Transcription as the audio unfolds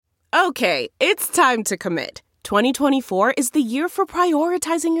Okay, it's time to commit. 2024 is the year for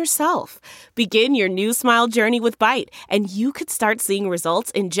prioritizing yourself. Begin your new smile journey with Byte, and you could start seeing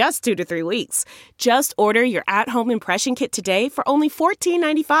results in just 2 to 3 weeks. Just order your at-home impression kit today for only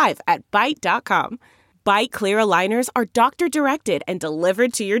 $14.95 at Byte.com. Byte Clear aligners are doctor-directed and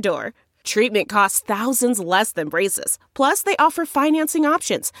delivered to your door. Treatment costs thousands less than braces. Plus, they offer financing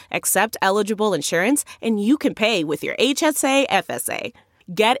options, accept eligible insurance, and you can pay with your HSA, FSA.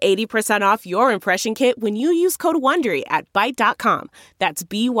 Get 80% off your impression kit when you use code WONDERY at Byte.com. That's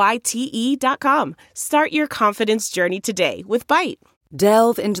BYTE.com. Start your confidence journey today with Byte.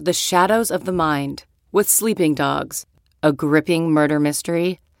 Delve into the shadows of the mind with Sleeping Dogs, a gripping murder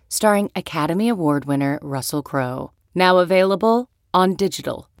mystery starring Academy Award winner Russell Crowe. Now available on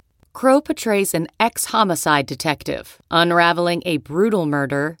digital. Crowe portrays an ex-homicide detective unraveling a brutal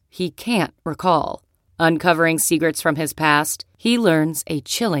murder he can't recall. Uncovering secrets from his past, he learns a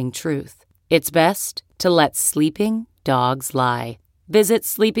chilling truth. It's best to let sleeping dogs lie. Visit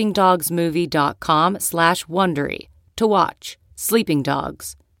sleepingdogsmovie.com/Wondery to watch Sleeping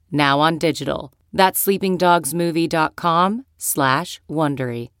Dogs, now on digital. That's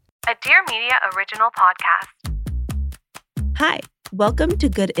sleepingdogsmovie.com/Wondery. A Dear Media original podcast. Hi, welcome to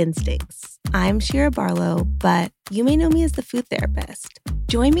Good Instincts. I'm Shira Barlow, but you may know me as the food therapist.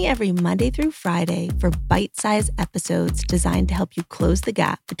 Join me every Monday through Friday for bite-sized episodes designed to help you close the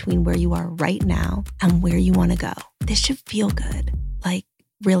gap between where you are right now and where you want to go. This should feel good, like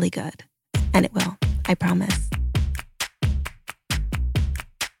really good. And it will, I promise.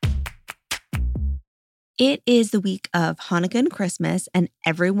 It is the week of Hanukkah and Christmas, and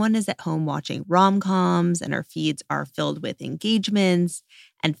everyone is at home watching rom-coms, and our feeds are filled with engagements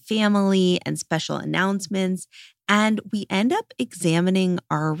and family and special announcements, and we end up examining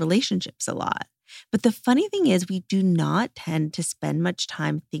our relationships a lot. But the funny thing is, we do not tend to spend much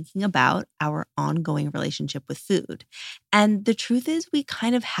time thinking about our ongoing relationship with food. And the truth is, we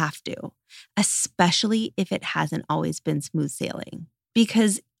kind of have to, especially if it hasn't always been smooth sailing.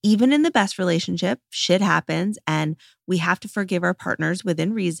 Because even in the best relationship, shit happens, and we have to forgive our partners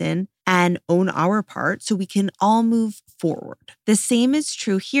within reason and own our part so we can all move forward. The same is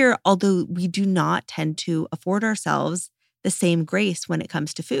true here, although we do not tend to afford ourselves the same grace when it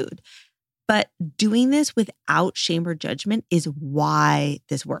comes to food. But doing this without shame or judgment is why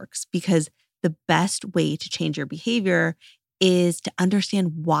this works, because the best way to change your behavior is to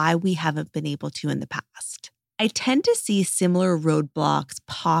understand why we haven't been able to in the past. I tend to see similar roadblocks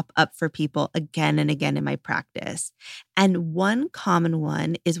pop up for people again and again in my practice. And one common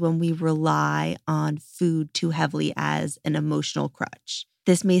one is when we rely on food too heavily as an emotional crutch.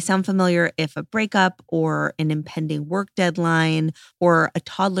 This may sound familiar if a breakup or an impending work deadline or a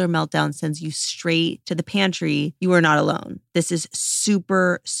toddler meltdown sends you straight to the pantry. You are not alone. This is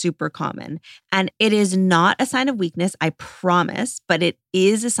super, super common. And it is not a sign of weakness, I promise, but it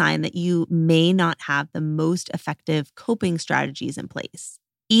is a sign that you may not have the most effective coping strategies in place.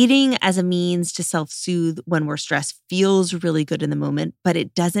 Eating as a means to self-soothe when we're stressed feels really good in the moment, but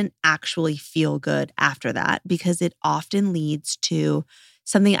it doesn't actually feel good after that because it often leads to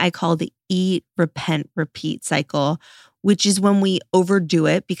something I call the eat, repent, repeat cycle, which is when we overdo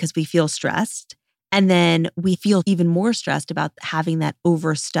it because we feel stressed. And then we feel even more stressed about having that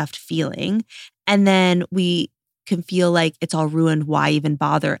overstuffed feeling. And then we can feel like it's all ruined. Why even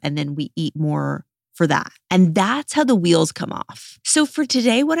bother? And then we eat more for that. And that's how the wheels come off. So for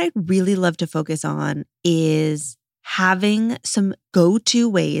today, what I'd really love to focus on is having some go-to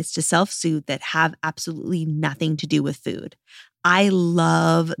ways to self-soothe that have absolutely nothing to do with food. I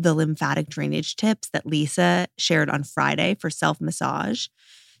love the lymphatic drainage tips that Lisa shared on Friday for self-massage.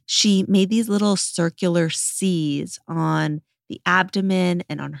 She made these little circular C's on the abdomen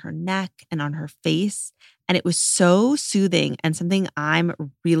and on her neck and on her face. And it was so soothing and something I'm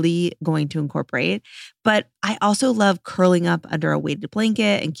really going to incorporate. But I also love curling up under a weighted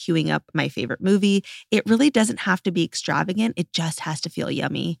blanket and queuing up my favorite movie. It really doesn't have to be extravagant. It just has to feel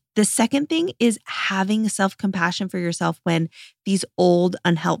yummy. The second thing is having self-compassion for yourself when these old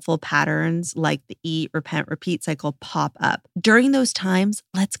unhelpful patterns like the eat, repent, repeat cycle pop up. During those times,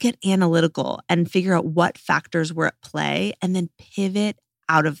 let's get analytical and figure out what factors were at play and then pivot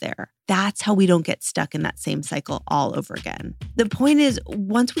out of there. That's how we don't get stuck in that same cycle all over again. The point is,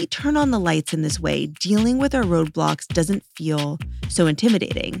 once we turn on the lights in this way, dealing with our roadblocks doesn't feel so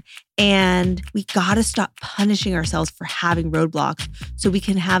intimidating. And we gotta stop punishing ourselves for having roadblocks so we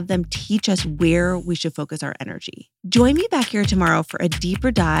can have them teach us where we should focus our energy. Join me back here tomorrow for a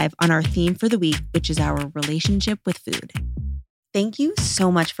deeper dive on our theme for the week, which is our relationship with food. Thank you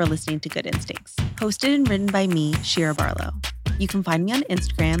so much for listening to Good Instincts, hosted and written by me, Shira Barlow. You can find me on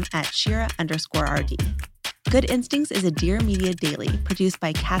Instagram at Shira_RD. Good Instincts is a Dear Media Daily produced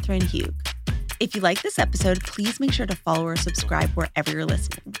by Katherine Hugh. If you like this episode, please make sure to follow or subscribe wherever you're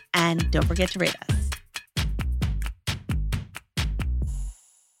listening. And don't forget to rate us.